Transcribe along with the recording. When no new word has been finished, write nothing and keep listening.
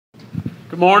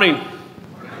Good morning.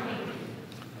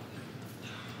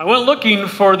 I went looking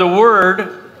for the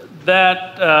word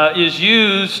that is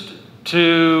used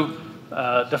to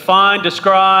define,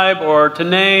 describe, or to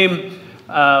name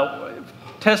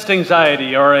test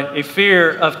anxiety or a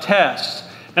fear of tests.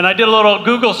 And I did a little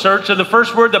Google search, and the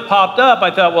first word that popped up,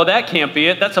 I thought, well, that can't be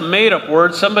it. That's a made-up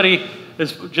word. Somebody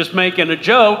is just making a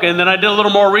joke. And then I did a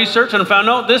little more research and found,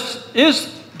 no, this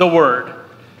is the word.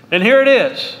 And here it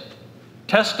is.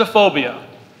 Testophobia.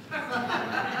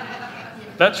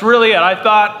 That's really it. I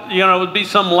thought, it would be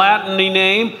some Latin-y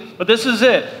name, but this is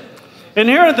it. And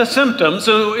here are the symptoms.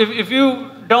 So if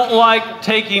you don't like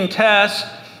taking tests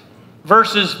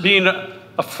versus being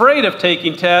afraid of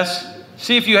taking tests,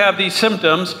 see if you have these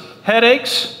symptoms: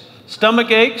 headaches,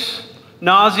 stomach aches,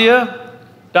 nausea,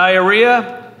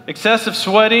 diarrhea, excessive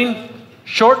sweating,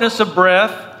 shortness of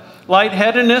breath,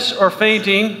 lightheadedness or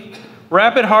fainting,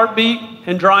 rapid heartbeat,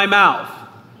 and dry mouth.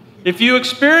 If you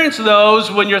experience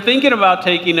those when you're thinking about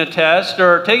taking a test,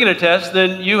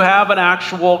 then you have an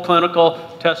actual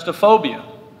clinical testophobia.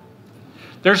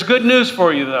 There's good news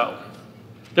for you, though.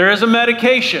 There is a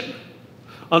medication.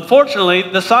 Unfortunately,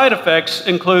 the side effects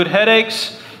include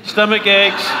headaches, stomach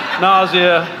aches,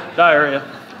 nausea, diarrhea.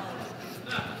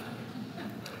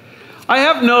 I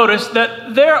have noticed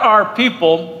that there are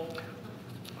people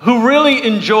who really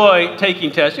enjoy taking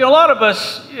tests. A lot of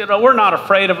us, we're not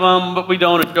afraid of them, but we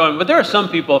don't enjoy them. But there are some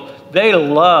people, they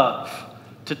love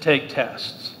to take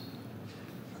tests.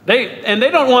 They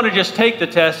don't want to just take the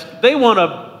test, they want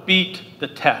to beat the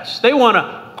test. They want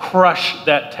to crush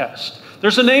that test.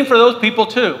 There's a name for those people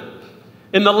too.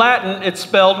 In the Latin, it's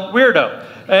spelled weirdo.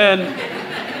 And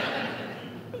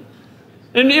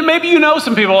maybe you know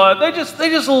some people, they just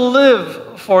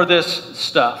live for this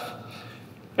stuff.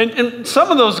 And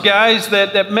some of those guys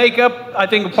that make up, I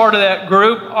think, a part of that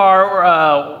group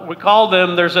are, we call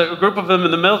them, there's a group of them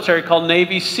in the military called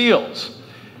Navy SEALs.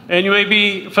 And you may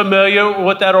be familiar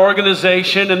with that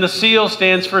organization, and the SEAL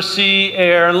stands for sea,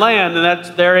 air, and land,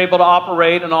 and they're able to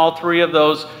operate in all three of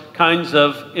those kinds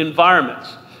of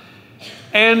environments.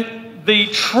 And the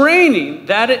training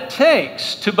that it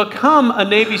takes to become a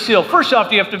Navy SEAL, first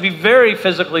off, you have to be very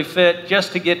physically fit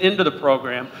just to get into the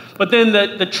program. But then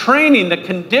the training, the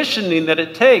conditioning that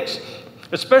it takes,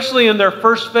 especially in their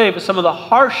first phase, is some of the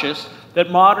harshest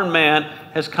that modern man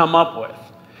has come up with.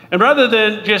 And rather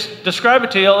than just describe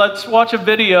it to you, let's watch a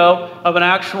video of an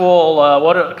actual,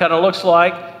 what it kind of looks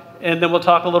like, and then we'll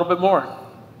talk a little bit more.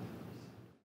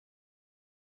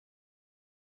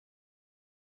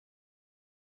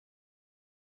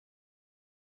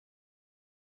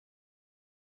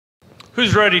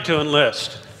 Who's ready to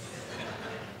enlist?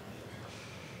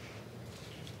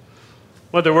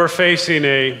 Whether we're facing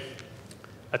a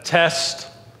test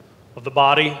of the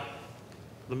body,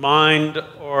 the mind,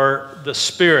 or the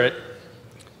spirit,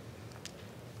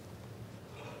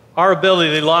 our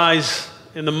ability lies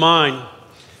in the mind.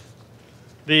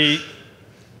 The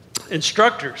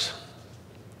instructors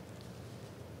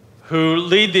who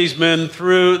lead these men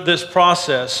through this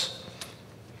process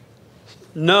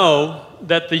know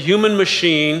that the human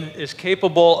machine is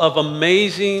capable of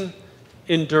amazing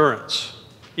endurance,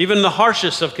 even in the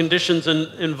harshest of conditions and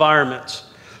environments.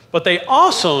 But they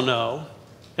also know,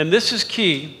 and this is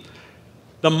key,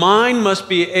 the mind must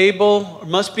be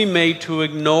made to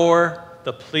ignore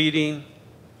the pleading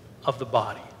of the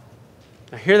body.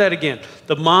 Now hear that again.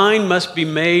 The mind must be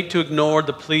made to ignore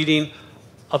the pleading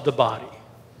of the body.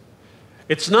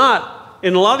 It's not,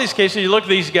 in a lot of these cases, you look at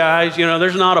these guys,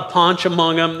 there's not a punch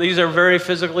among them. These are very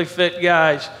physically fit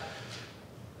guys.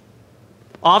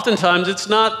 Oftentimes, it's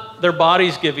not their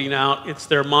bodies giving out, it's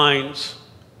their minds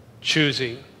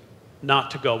choosing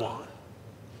not to go on.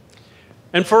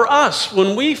 And for us,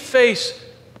 when we face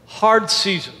hard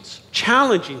seasons,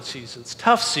 challenging seasons,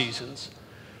 tough seasons,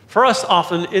 for us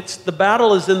often, the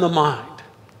battle is in the mind.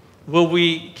 Will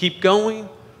we keep going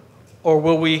or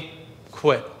will we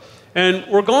quit? And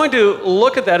we're going to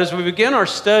look at that as we begin our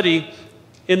study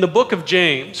in the book of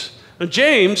James. Now,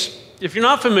 James, if you're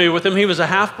not familiar with him, he was a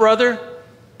half-brother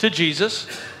to Jesus.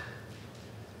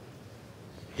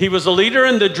 He was a leader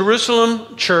in the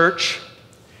Jerusalem church,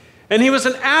 and he was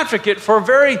an advocate for a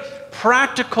very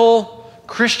practical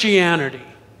Christianity.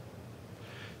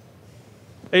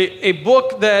 A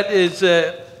book that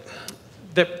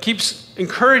keeps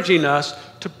encouraging us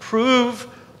to prove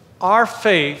our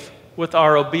faith with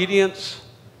our obedience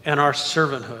and our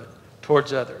servanthood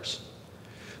towards others.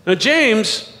 Now,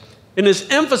 James, in his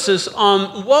emphasis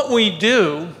on what we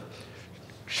do,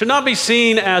 should not be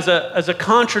seen as a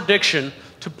contradiction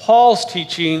to Paul's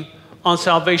teaching on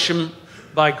salvation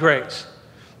by grace.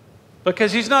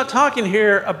 Because he's not talking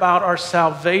here about our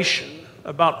salvation,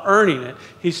 about earning it.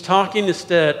 He's talking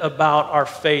instead about our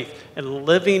faith and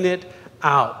living it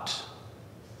out.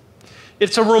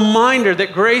 It's a reminder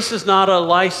that grace is not a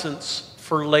license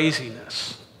for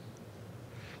laziness.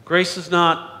 Grace is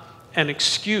not an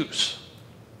excuse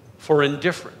for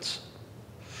indifference.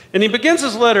 And he begins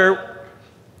his letter,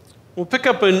 we'll pick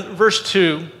up in verse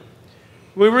 2.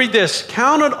 We read this: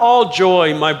 "Count it all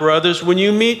joy, my brothers, when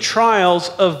you meet trials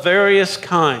of various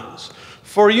kinds,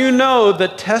 for you know the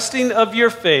testing of your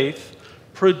faith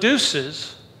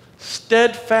produces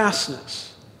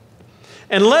steadfastness.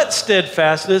 And let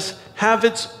steadfastness have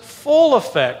its full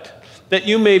effect, that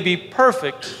you may be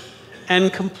perfect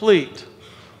and complete,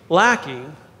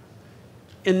 lacking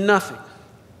in nothing."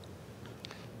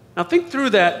 Now think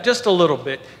through that just a little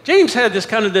bit. James had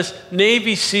this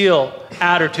Navy SEAL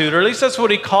attitude, or at least that's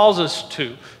what he calls us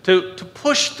to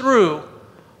push through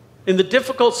in the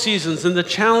difficult seasons, in the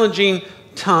challenging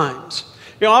times.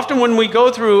 You know, often when we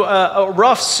go through a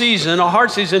rough season, a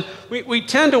hard season, we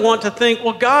tend to want to think,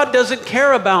 well, God doesn't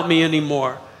care about me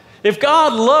anymore. If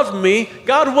God loved me,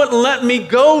 God wouldn't let me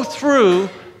go through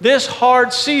this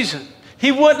hard season.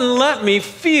 He wouldn't let me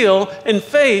feel and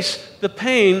face the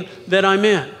pain that I'm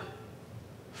in.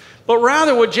 But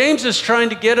rather, what James is trying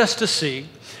to get us to see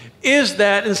is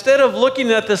that instead of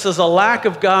looking at this as a lack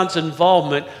of God's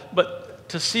involvement, but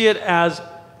to see it as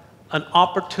an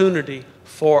opportunity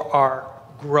for our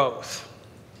growth.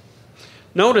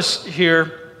 Notice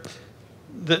here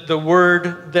the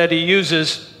word that he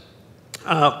uses,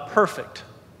 perfect.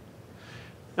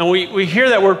 And we hear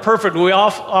that word perfect, we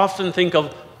often think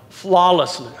of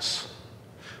flawlessness.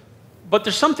 But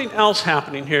there's something else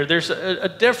happening here. There's a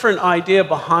different idea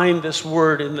behind this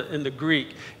word in the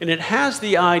Greek. And it has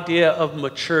the idea of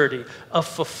maturity, of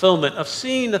fulfillment, of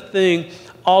seeing a thing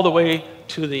all the way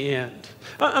to the end.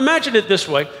 Imagine it this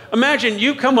way. Imagine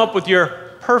you come up with your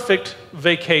perfect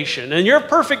vacation. And your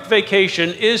perfect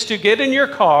vacation is to get in your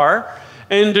car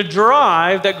and to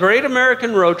drive that great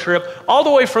American road trip all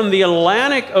the way from the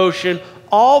Atlantic Ocean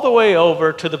all the way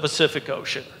over to the Pacific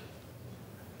Ocean.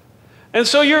 And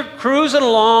so you're cruising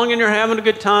along and you're having a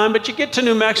good time, but you get to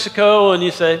New Mexico and you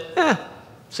say,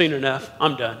 seen enough,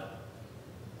 I'm done.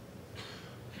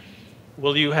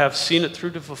 Will you have seen it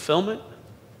through to fulfillment?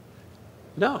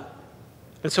 No.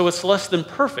 And so it's less than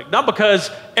perfect. Not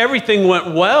because everything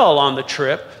went well on the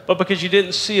trip, but because you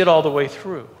didn't see it all the way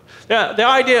through. The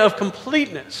idea of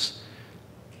completeness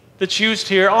that's used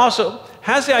here also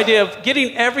has the idea of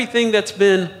getting everything that's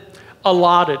been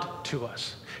allotted to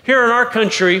us. Here in our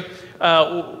country,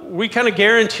 we kind of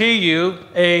guarantee you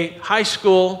a high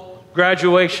school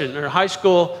graduation or high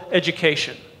school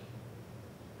education.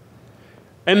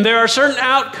 And there are certain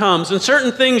outcomes and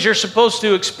certain things you're supposed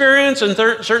to experience and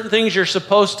certain things you're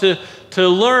supposed to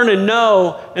learn and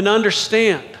know and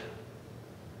understand.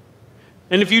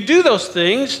 And if you do those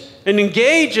things and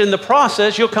engage in the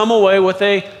process, you'll come away with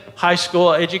a high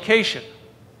school education.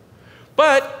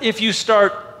 But if you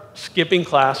start skipping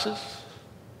classes,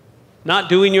 not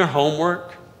doing your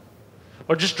homework,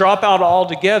 or just drop out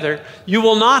altogether, you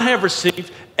will not have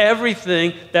received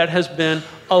everything that has been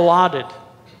allotted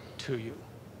to you.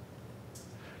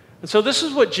 And so this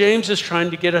is what James is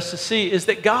trying to get us to see, is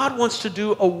that God wants to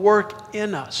do a work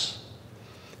in us,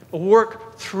 a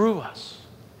work through us,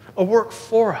 a work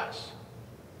for us.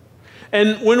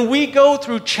 And when we go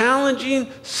through challenging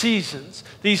seasons,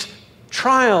 these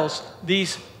trials,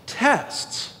 these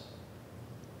tests,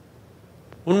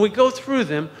 when we go through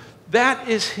them, that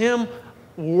is Him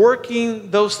working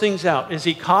those things out. Is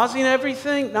He causing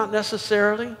everything? Not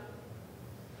necessarily.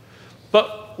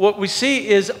 But what we see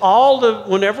is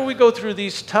whenever we go through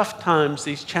these tough times,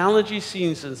 these challenging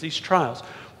seasons, these trials,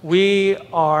 we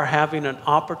are having an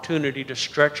opportunity to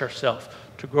stretch ourselves,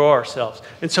 to grow ourselves.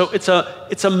 And so it's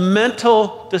a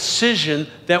mental decision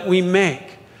that we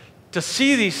make to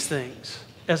see these things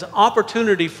as an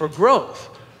opportunity for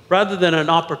growth rather than an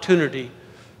opportunity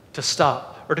to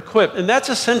stop or to quit. And that's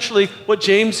essentially what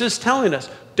James is telling us.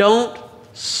 Don't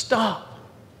stop.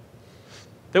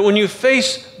 That when you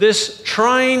face this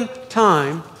trying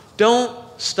time, don't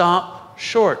stop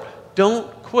short. Don't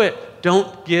quit.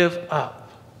 Don't give up.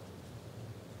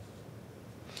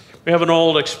 We have an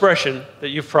old expression that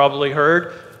you've probably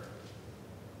heard.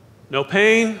 No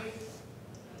pain,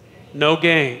 no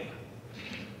gain.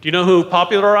 Do you know who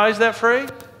popularized that phrase?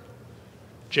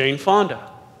 Jane Fonda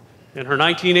in her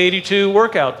 1982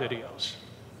 workout videos.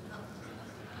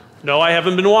 No, I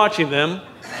haven't been watching them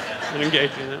and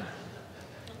engaging them.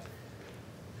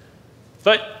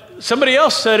 But somebody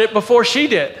else said it before she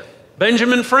did.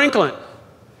 Benjamin Franklin.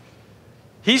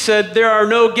 He said, there are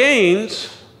no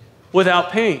gains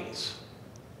without pains.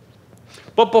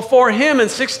 But before him in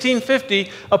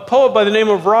 1650, a poet by the name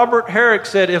of Robert Herrick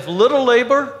said, if little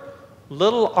labor,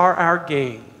 little are our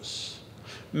gains.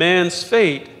 Man's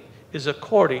fate is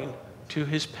according to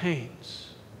his pains.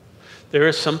 There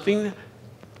is something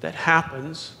that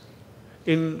happens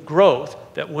in growth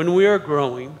that when we are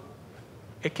growing,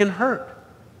 it can hurt.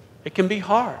 It can be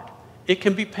hard. It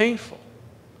can be painful.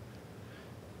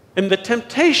 And the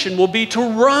temptation will be to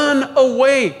run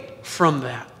away from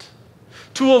that,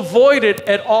 to avoid it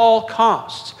at all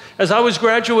costs. As I was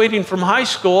graduating from high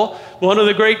school, one of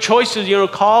the great choices,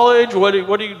 college, what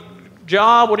are you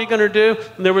going to do?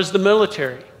 And there was the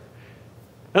military.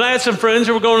 And I had some friends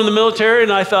who were going to the military,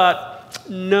 and I thought,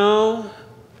 no,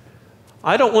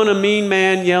 I don't want a mean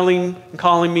man yelling and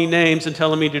calling me names and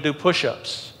telling me to do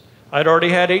push-ups. I'd already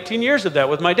had 18 years of that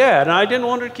with my dad, and I didn't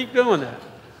want to keep doing that.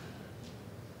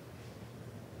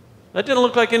 That didn't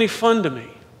look like any fun to me.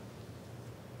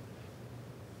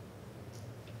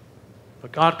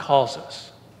 But God calls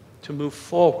us to move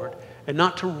forward and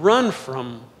not to run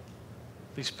from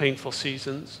these painful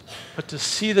seasons, but to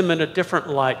see them in a different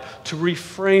light, to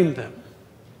reframe them.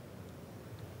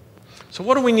 So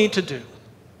what do we need to do?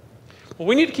 Well,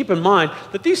 we need to keep in mind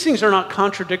that these things are not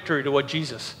contradictory to what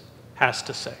Jesus has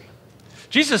to say.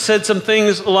 Jesus said some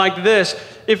things like this.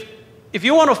 If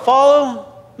you want to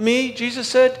follow me, Jesus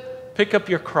said, pick up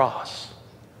your cross.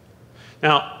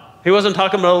 Now, he wasn't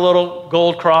talking about a little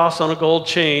gold cross on a gold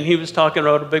chain. He was talking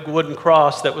about a big wooden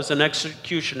cross that was an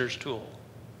executioner's tool.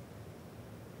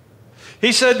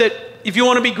 He said that if you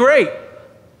want to be great,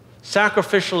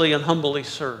 sacrificially and humbly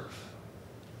serve.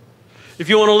 If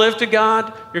you want to live to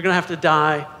God, you're going to have to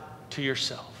die to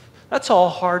yourself. That's all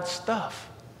hard stuff.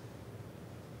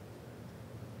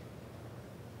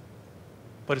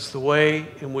 But it's the way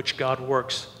in which God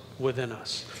works within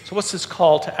us. So what's this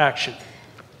call to action?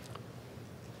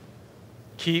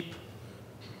 Keep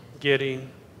getting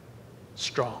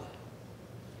strong.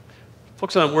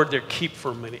 Focus on that word there, keep,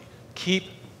 for a minute. Keep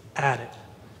at it.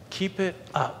 Keep it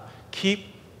up. Keep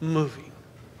moving.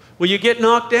 Will you get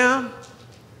knocked down?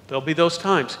 There'll be those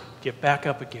times. Get back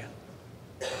up again.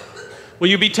 Will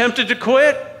you be tempted to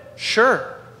quit?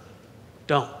 Sure.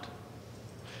 Don't.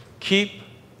 Keep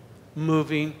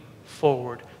moving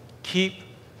forward. Keep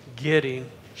getting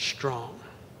strong.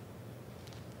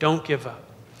 Don't give up.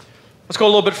 Let's go a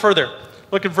little bit further.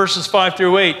 Look at verses 5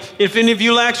 through 8. If any of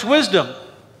you lacks wisdom,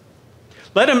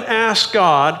 let him ask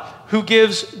God, who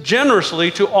gives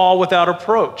generously to all without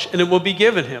reproach, and it will be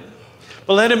given him.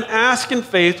 But let him ask in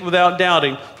faith without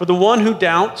doubting. For the one who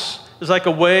doubts is like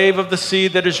a wave of the sea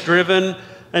that is driven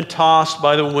and tossed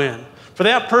by the wind. For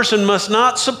that person must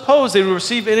not suppose they will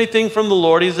receive anything from the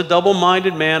Lord. He is a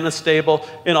double-minded man, unstable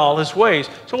in all his ways.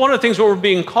 So one of the things what we're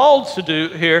being called to do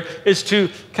here is to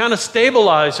kind of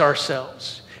stabilize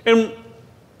ourselves. And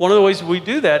one of the ways we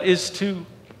do that is to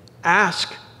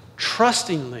ask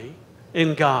trustingly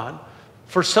in God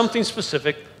for something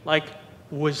specific like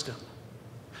wisdom.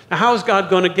 Now, how is God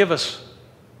going to give us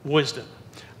wisdom?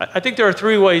 I think there are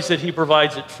three ways that he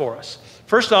provides it for us.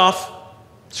 First off,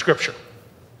 Scripture.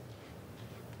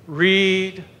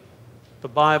 Read the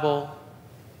Bible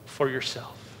for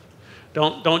yourself.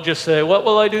 Don't just say, what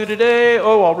will I do today?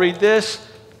 Oh, I'll read this.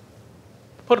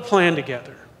 Put a plan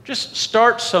together. Just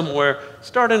start somewhere.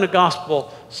 Start in a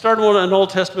gospel. Start in an Old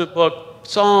Testament book,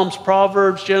 Psalms,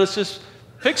 Proverbs, Genesis.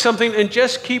 Pick something and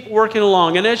just keep working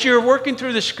along. And as you're working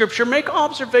through the Scripture, make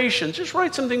observations. Just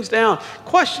write some things down.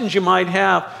 Questions you might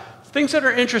have. Things that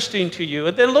are interesting to you.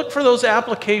 And then look for those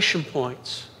application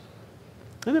points.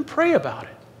 And then pray about it.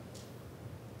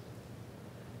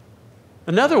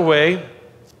 Another way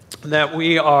that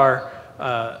we are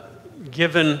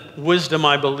given wisdom,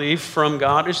 I believe, from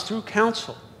God is through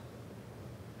counsel.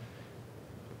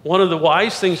 One of the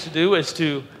wise things to do is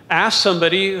to ask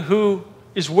somebody who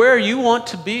is where you want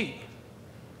to be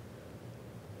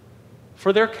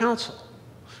for their counsel.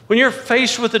 When you're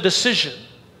faced with a decision,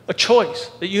 a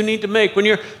choice that you need to make, when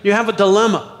you have a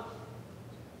dilemma,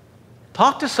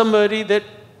 talk to somebody that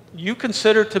you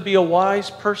consider to be a wise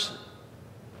person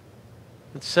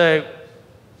and say,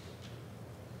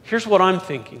 here's what I'm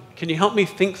thinking. Can you help me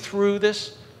think through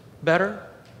this better?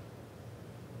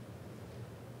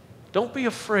 Don't be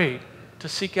afraid to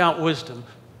seek out wisdom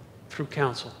through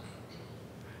counsel.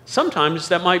 Sometimes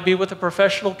that might be with a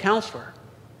professional counselor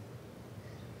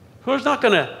who's not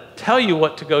going to tell you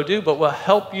what to go do, but will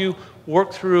help you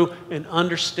work through and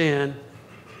understand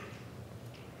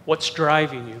what's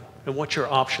driving you and what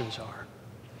your options are.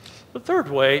 The third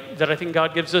way that I think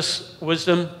God gives us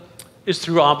wisdom is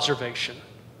through observation.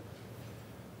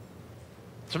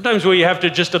 Sometimes we have to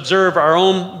just observe our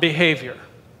own behavior.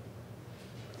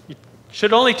 It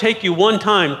should only take you one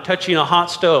time touching a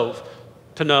hot stove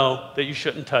to know that you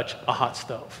shouldn't touch a hot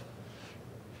stove.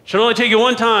 It should only take you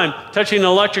one time touching an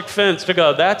electric fence to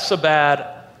go, that's a bad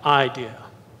idea.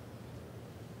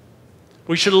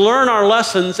 We should learn our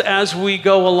lessons as we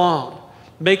go along,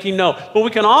 making note. But we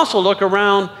can also look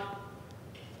around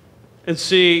and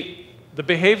see the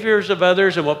behaviors of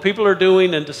others and what people are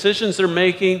doing and decisions they're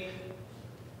making,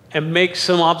 and make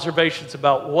some observations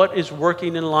about what is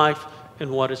working in life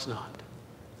and what is not.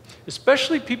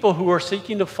 Especially people who are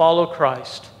seeking to follow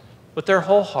Christ with their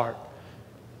whole heart.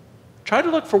 Try to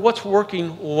look for what's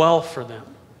working well for them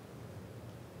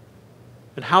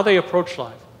and how they approach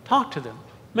life. Talk to them.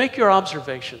 Make your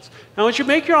observations. Now, as you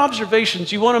make your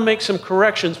observations, you want to make some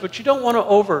corrections, but you don't want to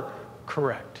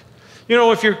overcorrect. You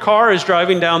know, if your car is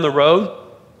driving down the road,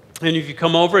 and if you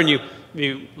come over and you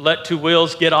let two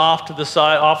wheels get off to the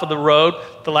side, off of the road,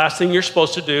 the last thing you're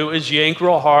supposed to do is yank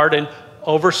real hard and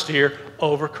oversteer,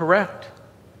 overcorrect.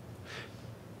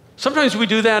 Sometimes we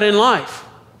do that in life.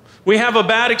 We have a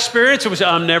bad experience and we say,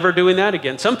 I'm never doing that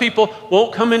again. Some people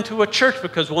won't come into a church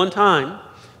because one time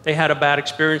they had a bad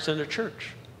experience in a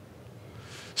church.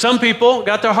 Some people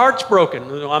got their hearts broken.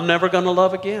 I'm never going to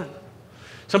love again.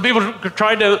 Some people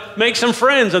tried to make some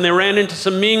friends and they ran into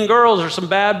some mean girls or some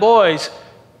bad boys.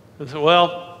 And said,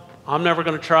 well, I'm never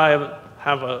going to try to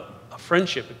have a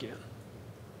friendship again.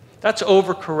 That's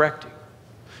overcorrecting.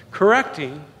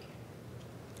 Correcting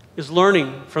is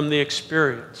learning from the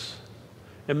experience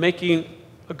and making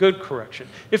a good correction.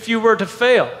 If you were to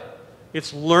fail,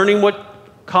 it's learning what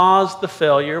caused the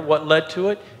failure, what led to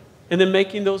it, and then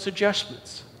making those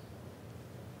adjustments.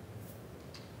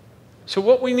 So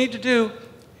what we need to do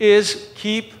is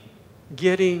keep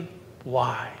getting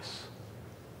wise.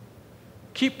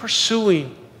 Keep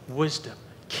pursuing wisdom.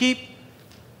 Keep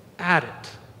at it.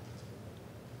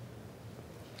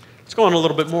 Let's go on a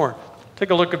little bit more.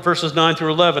 Take a look at verses 9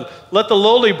 through 11. Let the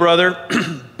lowly brother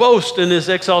boast in his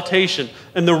exaltation,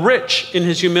 and the rich in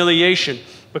his humiliation,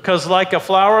 because like a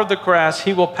flower of the grass,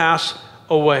 he will pass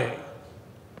away.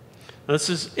 Now, this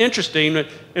is interesting.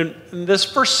 In this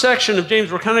first section of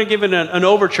James, we're kind of given an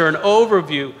overture, an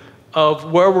overview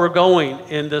of where we're going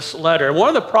in this letter. And one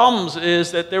of the problems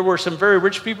is that there were some very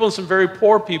rich people and some very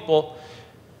poor people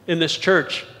in this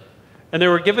church. And they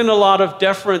were giving a lot of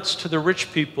deference to the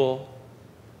rich people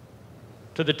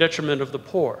to the detriment of the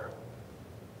poor.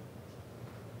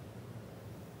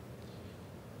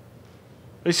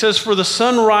 He says, for the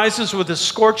sun rises with its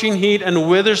scorching heat and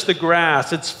withers the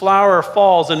grass. Its flower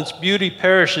falls and its beauty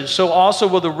perishes. So also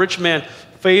will the rich man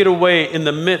fade away in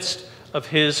the midst of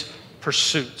his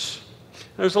pursuits.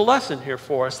 There's a lesson here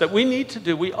for us that we need to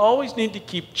do. We always need to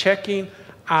keep checking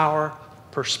our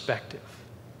perspective.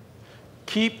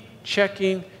 Keep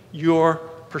checking your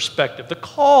perspective. The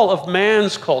call of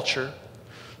man's culture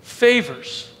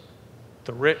favors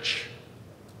the rich,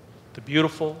 the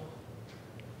beautiful,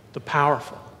 the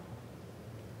powerful.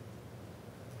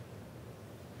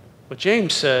 But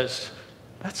James says,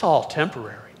 that's all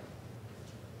temporary.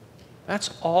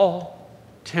 That's all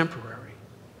temporary.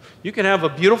 You can have a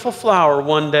beautiful flower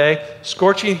one day,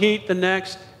 scorching heat the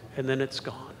next, and then it's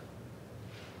gone.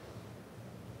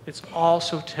 It's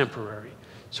also temporary.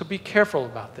 So be careful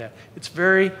about that. It's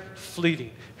very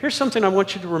fleeting. Here's something I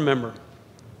want you to remember.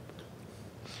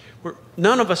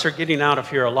 None of us are getting out of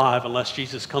here alive unless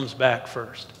Jesus comes back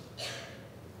first.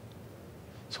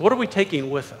 So what are we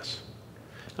taking with us?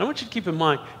 And I want you to keep in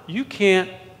mind, you can't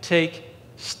take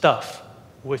stuff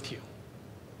with you.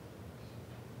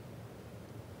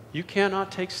 You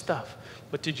cannot take stuff.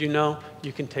 But did you know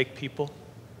you can take people?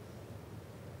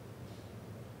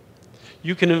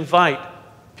 You can invite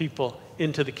people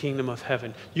into the kingdom of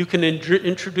heaven. You can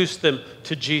introduce them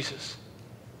to Jesus.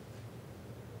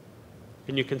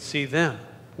 And you can see them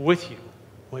with you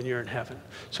when you're in heaven.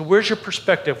 So where's your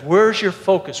perspective? Where's your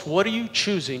focus? What are you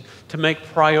choosing to make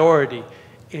priority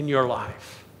in your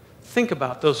life? Think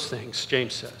about those things,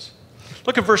 James says.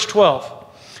 Look at verse 12.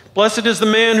 Blessed is the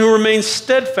man who remains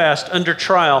steadfast under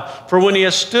trial, for when he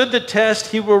has stood the test,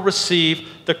 he will receive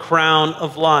the crown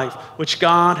of life, which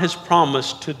God has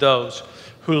promised to those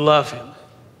who love him.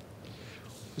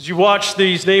 As you watch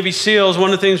these Navy SEALs,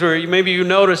 one of the things where maybe you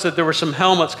noticed that there were some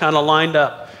helmets kind of lined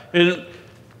up. And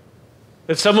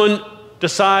if someone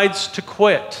decides to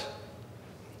quit,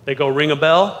 they go ring a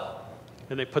bell,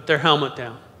 and they put their helmet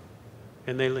down,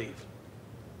 and they leave.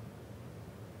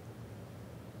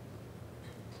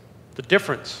 The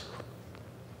difference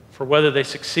for whether they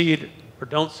succeed or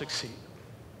don't succeed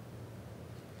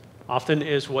often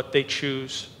is what they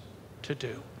choose to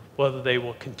do, whether they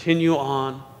will continue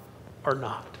on or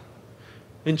not.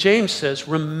 And James says,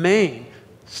 remain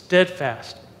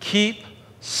steadfast. Keep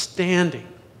standing.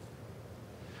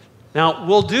 Now,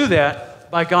 we'll do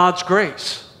that by God's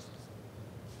grace.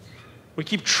 We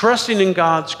keep trusting in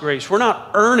God's grace. We're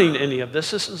not earning any of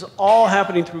this. This is all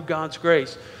happening through God's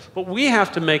grace. But we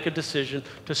have to make a decision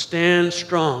to stand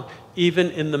strong,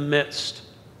 even in the midst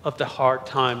of the hard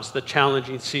times, the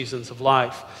challenging seasons of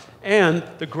life, and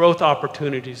the growth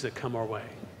opportunities that come our way.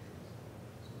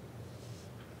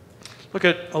 Look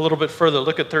at a little bit further.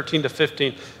 Look at 13 to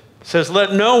 15. It says,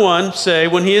 let no one say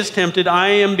when he is tempted, I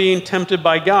am being tempted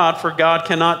by God, for God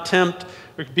cannot tempt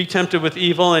or be tempted with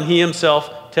evil, and he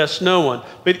himself tests no one.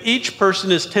 But each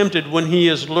person is tempted when he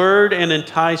is lured and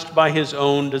enticed by his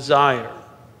own desire.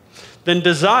 Then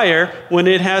desire, when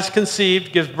it has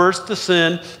conceived, gives birth to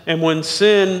sin, and when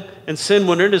sin,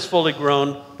 when it is fully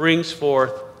grown, brings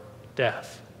forth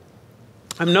death.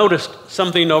 I've noticed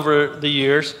something over the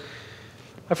years.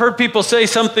 I've heard people say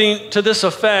something to this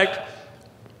effect,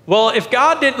 well, if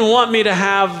God didn't want me to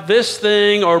have this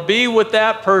thing or be with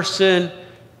that person,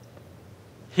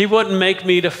 he wouldn't make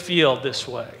me to feel this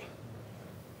way.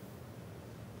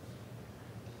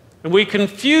 And we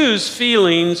confuse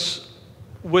feelings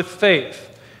with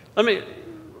faith.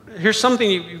 Here's something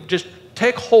you just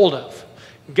take hold of.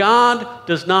 God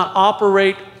does not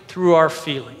operate through our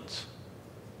feelings.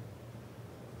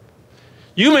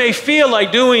 You may feel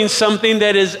like doing something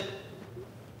that is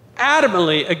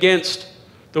adamantly against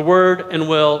the word and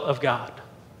will of God.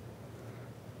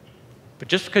 But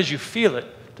just because you feel it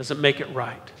doesn't make it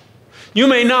right. You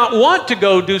may not want to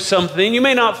go do something. You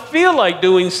may not feel like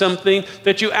doing something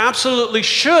that you absolutely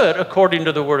should according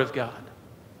to the word of God.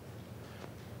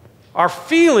 Our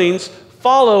feelings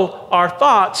follow our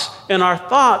thoughts, and our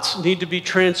thoughts need to be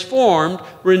transformed,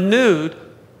 renewed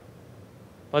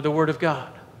by the word of God.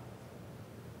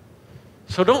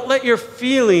 So don't let your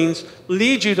feelings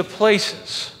lead you to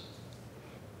places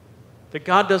that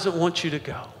God doesn't want you to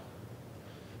go.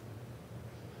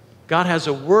 God has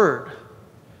a word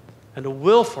and a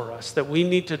will for us that we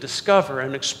need to discover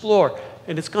and explore,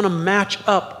 and it's going to match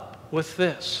up with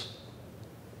this.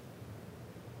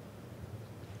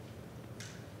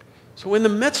 So in the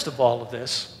midst of all of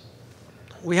this,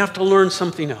 we have to learn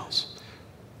something else.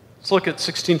 Let's look at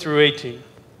 16 through 18. It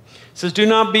says, do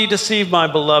not be deceived, my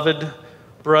beloved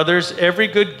brothers. Every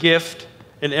good gift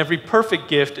and every perfect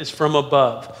gift is from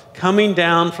above, coming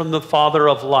down from the Father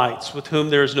of lights, with whom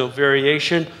there is no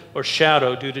variation or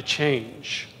shadow due to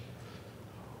change.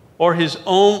 Of his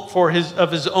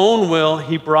own will,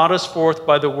 he brought us forth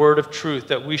by the word of truth,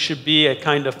 that we should be a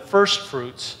kind of first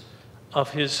fruits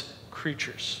of his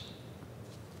creatures.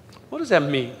 What does that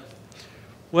mean?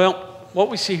 Well, what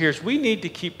we see here is we need to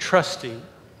keep trusting.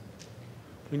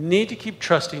 We need to keep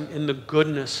trusting in the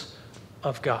goodness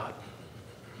of God.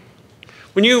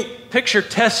 When you picture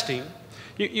testing,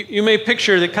 you may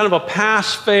picture that kind of a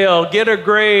pass-fail, get a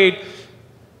grade.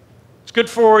 It's good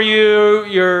for you,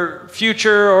 your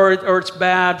future, or it's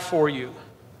bad for you.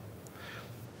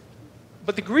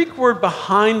 But the Greek word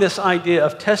behind this idea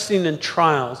of testing and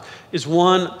trials is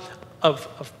one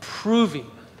of proving.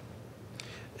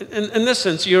 In this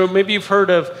sense, maybe you've heard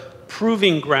of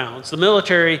proving grounds. The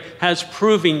military has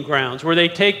proving grounds where they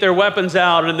take their weapons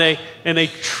out and they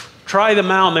try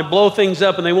them out and they blow things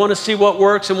up and they want to see what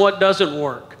works and what doesn't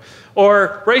work.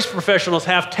 Or race professionals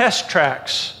have test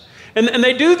tracks. And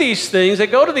they do these things, they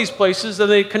go to these places and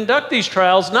they conduct these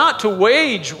trials not to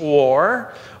wage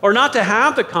war or not to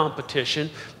have the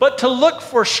competition, but to look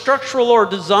for structural or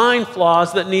design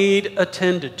flaws that need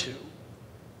attended to.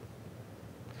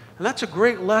 And that's a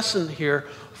great lesson here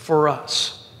for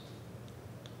us.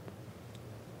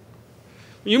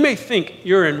 You may think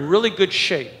you're in really good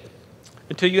shape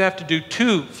until you have to do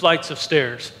 2 flights of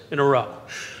stairs in a row.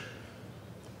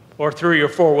 Or 3 or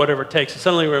 4, whatever it takes. And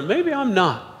suddenly you're, maybe I'm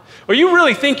not. Or you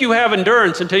really think you have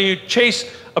endurance until you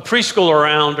chase a preschooler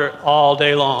around all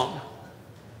day long.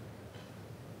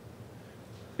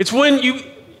 It's when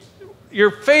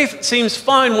your faith seems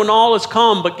fine when all is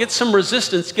calm, but get some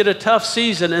resistance, get a tough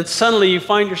season, and suddenly you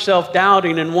find yourself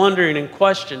doubting and wondering and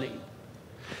questioning.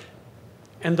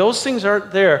 And those things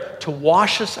aren't there to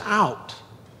wash us out.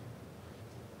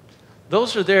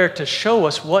 Those are there to show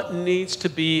us what needs to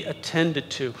be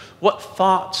attended to, what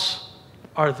thoughts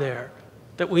are there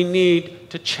that we need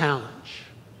to challenge.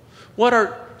 What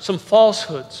are some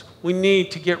falsehoods we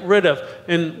need to get rid of,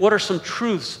 and what are some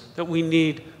truths that we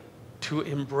need to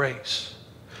embrace?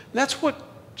 And that's what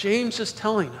James is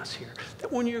telling us here,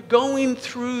 that when you're going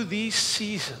through these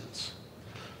seasons,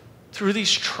 through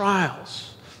these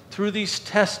trials, through these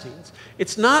testings,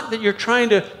 it's not that you're trying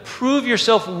to prove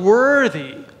yourself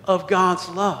worthy of God's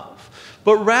love,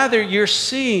 but rather you're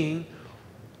seeing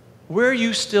where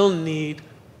you still need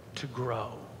to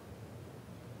grow,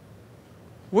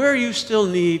 where you still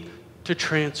need to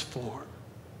transform.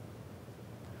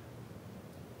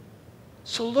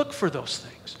 So look for those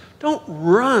things. Don't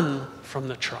run from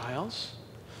the trials.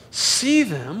 See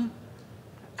them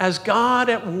as God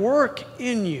at work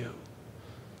in you,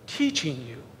 teaching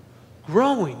you,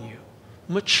 growing you,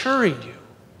 maturing you,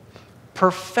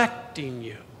 perfecting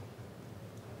you.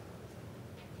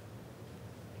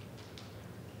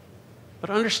 But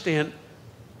understand,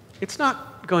 it's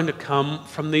not going to come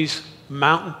from these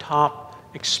mountaintop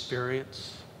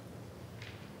experiences.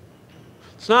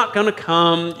 It's not going to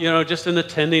come, just in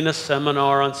attending a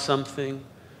seminar on something.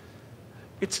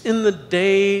 It's in the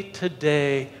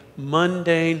day-to-day,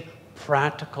 mundane,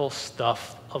 practical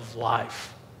stuff of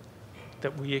life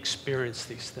that we experience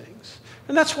these things.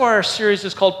 And that's why our series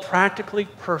is called Practically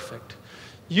Perfect,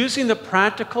 using the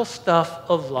practical stuff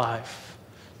of life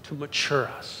to mature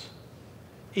us,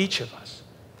 each of us.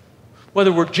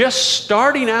 Whether we're just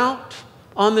starting out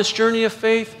on this journey of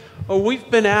faith or we've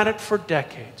been at it for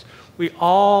decades, we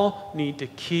all need to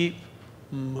keep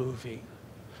moving,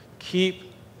 keep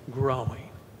growing,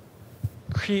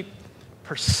 keep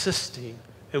persisting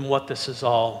in what this is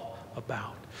all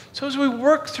about. So as we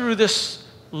work through this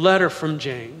letter from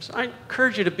James, I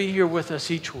encourage you to be here with us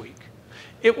each week.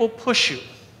 It will push you.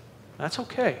 That's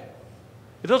okay.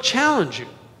 It'll challenge you.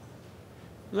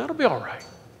 And that'll be all right.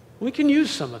 We can use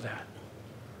some of that.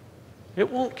 It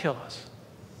won't kill us.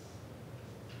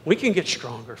 We can get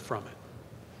stronger from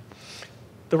it.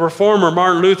 The reformer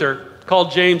Martin Luther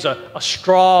called James a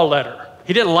straw letter.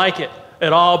 He didn't like it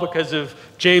at all because of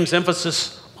James'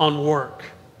 emphasis on work.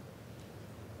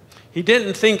 He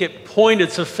didn't think it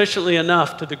pointed sufficiently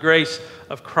enough to the grace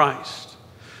of Christ.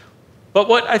 But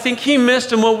what I think he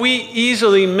missed and what we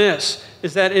easily miss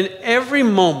is that in every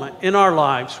moment in our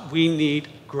lives, we need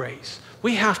grace.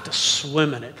 We have to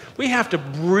swim in it. We have to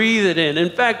breathe it in. In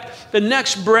fact, the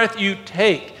next breath you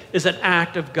take is an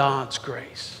act of God's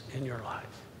grace in your life.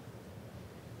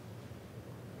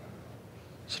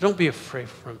 So don't be afraid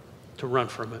to run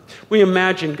from it. We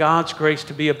imagine God's grace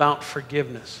to be about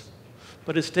forgiveness,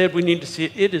 but instead we need to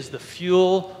see it is the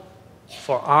fuel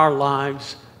for our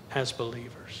lives as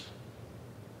believers.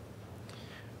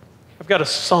 I've got a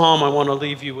psalm I want to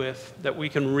leave you with that we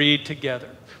can read together.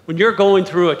 When you're going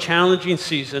through a challenging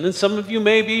season, and some of you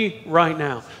may be right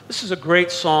now, this is a great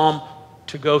psalm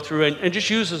to go through and just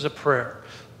use as a prayer.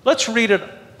 Let's read it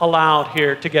aloud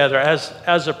here together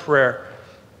as a prayer.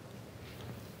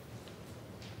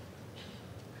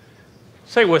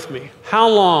 Say with me, how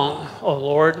long, O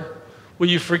Lord, will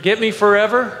you forget me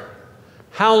forever?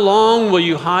 How long will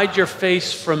you hide your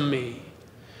face from me?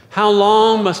 How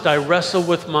long must I wrestle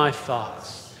with my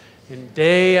thoughts? And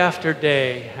day after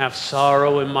day have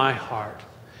sorrow in my heart.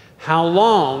 How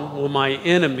long will my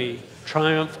enemy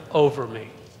triumph over me?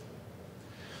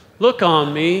 Look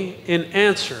on me and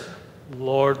answer,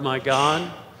 Lord my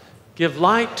God. Give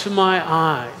light to my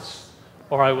eyes,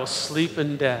 or I will sleep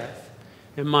in death.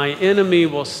 And my enemy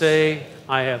will say,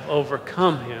 I have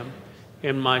overcome him,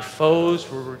 and my foes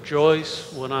will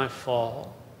rejoice when I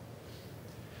fall.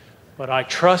 But I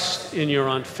trust in your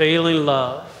unfailing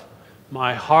love.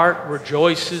 My heart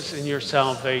rejoices in your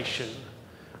salvation.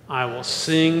 I will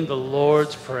sing the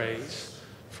Lord's praise,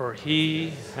 for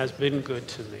he has been good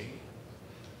to me.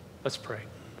 Let's pray.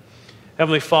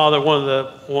 Heavenly Father, one of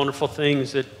the wonderful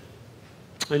things that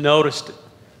I noticed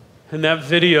in that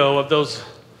video of those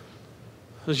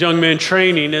young men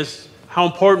training is how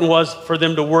important it was for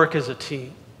them to work as a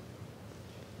team.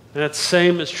 And that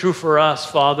same is true for us,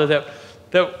 Father,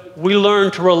 that we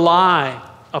learn to rely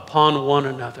upon one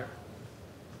another.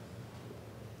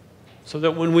 So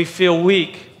that when we feel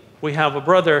weak, we have a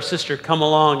brother or sister come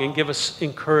along and give us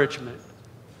encouragement.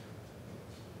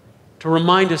 To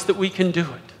remind us that we can do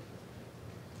it.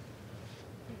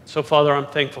 So, Father, I'm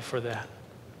thankful for that.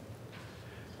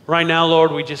 Right now,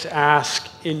 Lord, we just ask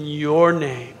in your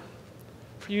name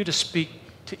for you to speak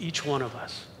to each one of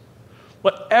us.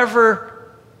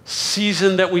 Whatever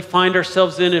season that we find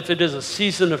ourselves in, if it is a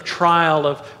season of trial,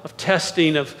 of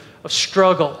testing, of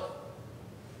struggle,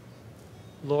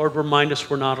 Lord, remind us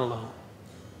we're not alone.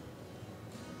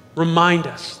 Remind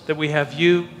us that we have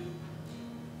you,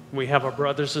 and we have our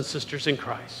brothers and sisters in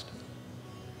Christ.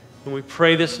 And we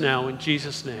pray this now in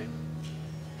Jesus' name.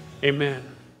 Amen.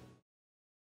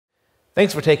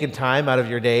 Thanks for taking time out of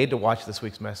your day to watch this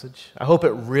week's message. I hope it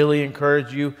really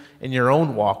encouraged you in your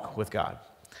own walk with God.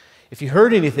 If you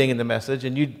heard anything in the message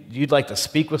and you'd like to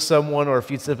speak with someone, or if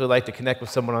you'd simply like to connect with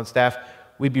someone on staff,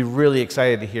 we'd be really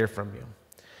excited to hear from you.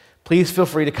 Please feel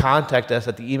free to contact us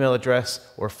at the email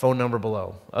address or phone number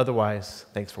below. Otherwise,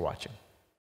 thanks for watching.